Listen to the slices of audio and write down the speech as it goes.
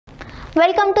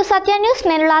Welcome to Satya News.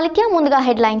 Nenu Lalikya munduga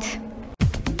headlines.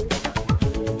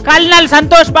 Colonel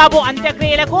Santosh Babu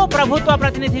అంత్యక్రియలకు ప్రభుత్వ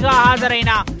ప్రతినిధిగా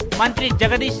హాజరైన మంత్రి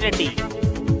జగదీష్ రెడ్డి.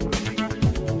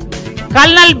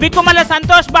 కల్నల్ బిక్కుమల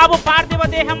సంతోష్ బాబు పార్థివ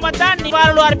దేహం వద్ద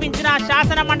నివాళులు అర్పించిన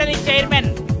శాసన మండలి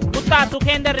chairman Mutha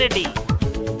Sukhender Reddy.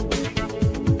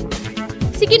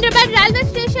 Secunderabad railway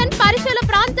station పరిసర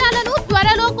ప్రాంతాలను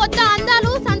త్వరలో కొత్త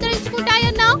అందాలు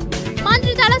సంతరించుకుంటాయన్న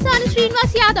మంత్రి తలసాని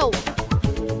శ్రీనివాస్ యాదవ్.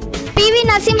 పివి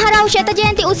నరసింహారావు శత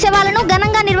జయంతి ఉత్సవాలను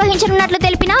ఘనంగా నిర్వహించనున్నట్లు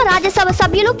తెలిపిన రాజ్యసభ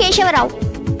సభ్యులు కేశవరావు.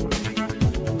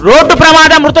 రోడ్డు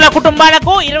ప్రమాద మృతుల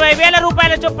కుటుంబాలకు 20,000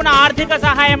 రూపాయల చొప్పున ఆర్థిక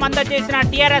సహాయం అందజేసిన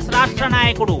టీఆర్ఎస్ రాష్ట్ర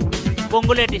నాయకుడు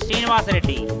పొంగులేటి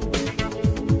శ్రీనివాసరెడ్డి.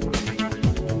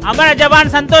 అమర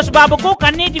జవాన్ సంతోష్ బాబుకు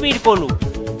కన్నీటి వీడ్కోలు.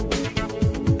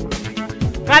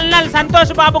 కల్నల్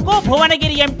సంతోష్ బాబుకు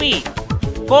భువనగిరి ఎంపీ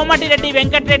కోమటిరెడ్డి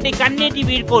వెంకటరెడ్డి కన్నీటి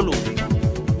వీడ్కోలు.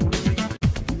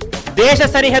 దేశ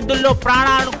సరిహద్దుల్లో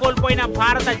ప్రాణాలను కోల్పోయిన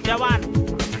భారత జవాన్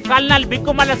కల్నల్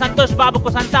బిక్కుమల్ల సంతోష్ బాబుకు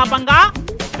సంతాపంగా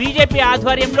బీజేపీ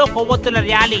ఆధ్వర్యంలో కొవ్వొత్తుల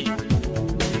ర్యాలీ.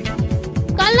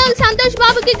 కల్నల్ సంతోష్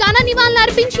బాబుకి ఘన నివాళులు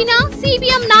అర్పించిన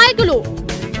సిపిఎం నాయకులు.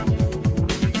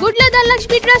 గుడ్ల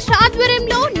ధనలక్ష్మి ట్రస్ట్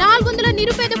ఆధ్వర్యంలో 400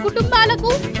 నిరుపేద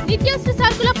కుటుంబాలకు నిత్యావసర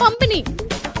సరుకుల పంపిణీ.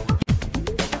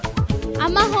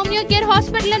 అమ్మ హోమియో కేర్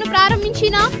హాస్పిటల్ను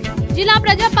ప్రారంభించిన జిల్లా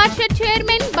ప్రజా పరిషత్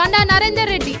చైర్మన్ బండా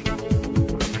నరేందర్ రెడ్డి.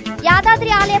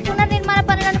 యాదాద్రి ఆలయ పునర్నిర్మాణ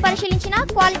పనులను పరిశీలించిన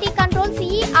quality control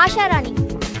CE Asharani.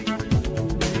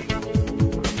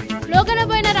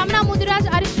 లోగనబోయిన Ramana Mudiraj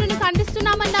అరెస్టును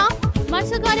ఖండిస్తున్నామన్న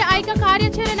మత్స్యకార్య ఐక్య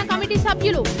కార్యాచరణ కమిటీ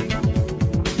సభ్యులు.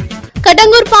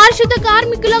 కటంగూర్ పారిశుద్ధ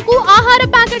కార్మికులకు ఆహార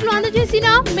ప్యాకెట్లు అందజేసిన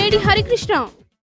మేడి హరికృష్ణ.